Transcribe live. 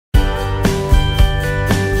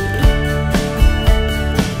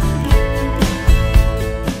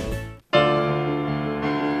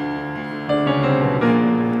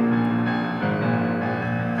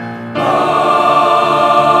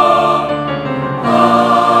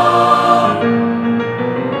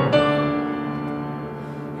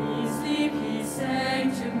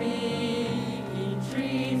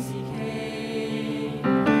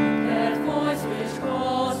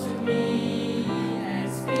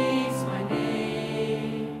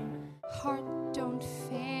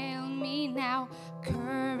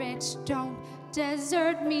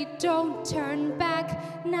desert me, don't turn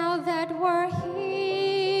back now that we're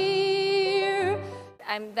here.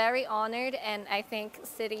 I'm very honored, and I thank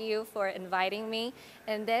CityU for inviting me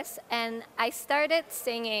in this. And I started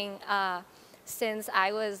singing since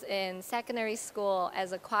I was in secondary school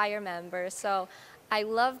as a choir member. So I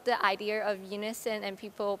love the idea of unison and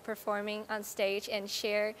people performing on stage and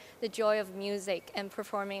share the joy of music and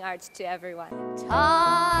performing arts to everyone.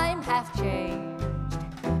 Time have changed,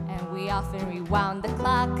 and we often rewound the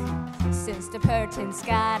clock since the Puritans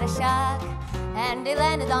got a shock and they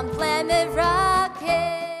landed on Plymouth Rock.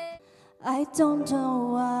 Yeah. I don't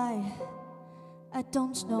know why, I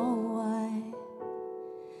don't know why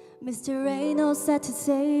Mr. Reynolds had to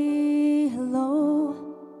say hello.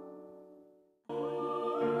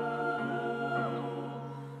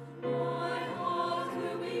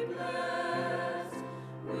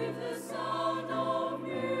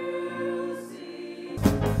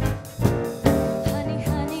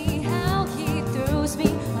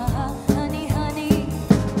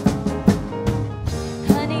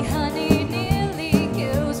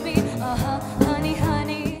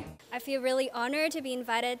 I feel really honored to be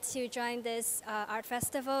invited to join this art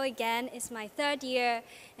festival again. It's my third year.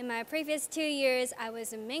 In my previous 2 years, I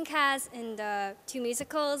was a main cast in the 2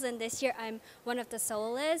 musicals, and this year I'm one of the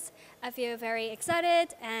soloists. I feel very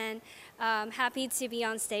excited and happy to be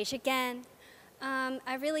on stage again.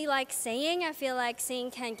 I really like singing. I feel like singing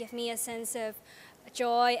can give me a sense of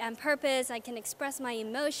joy and purpose. I can express my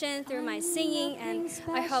emotion through my singing, and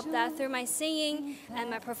I hope that through my singing and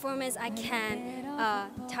my performance I can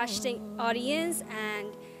touch the audience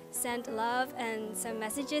and send love and some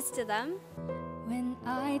messages to them. When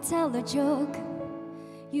I tell a joke,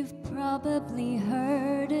 you've probably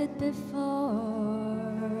heard it before,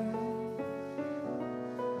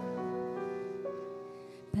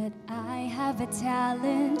 but I have a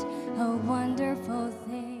talent, a wonderful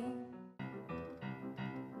thing.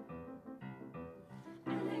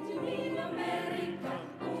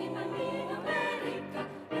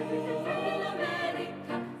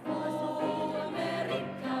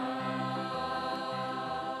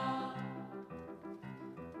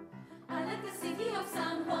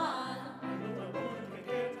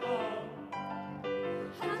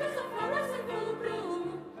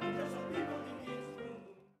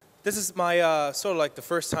 This is my sort of like the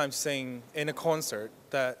first time singing in a concert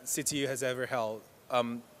that CityU has ever held.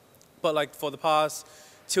 But like for the past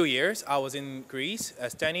 2 years, I was in Greece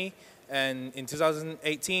as Danny, and in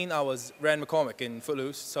 2018 I was Rand McCormick in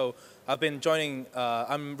Footloose. So I've been joining.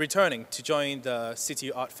 I'm returning to join the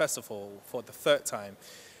CityU Art Festival for the 3rd time.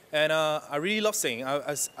 And I really love singing.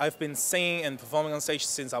 I've been singing and performing on stage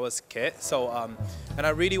since I was a kid. So, and I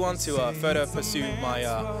really want to further pursue my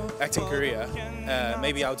acting career.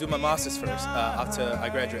 Maybe I'll do my master's first after I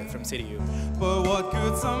graduate from CityU. But what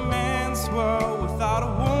good's a man's world without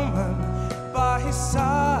a woman by his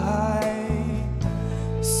side?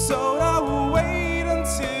 So I will wait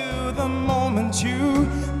until the moment you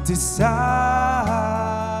decide.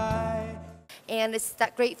 And it's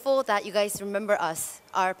that grateful that you guys remember us,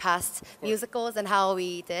 our past musicals and how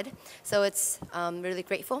we did. So it's really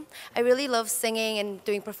grateful. I really love singing and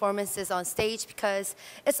doing performances on stage because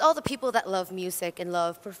it's all the people that love music and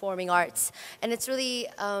love performing arts. And it's really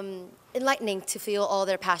enlightening to feel all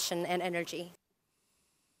their passion and energy.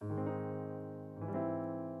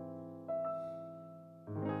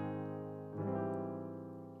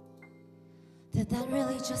 Did that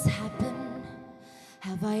really just happen?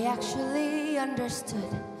 Have I actually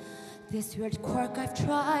understood? This weird quirk I've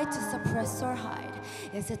tried to suppress or hide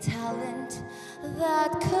is a talent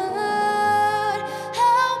that could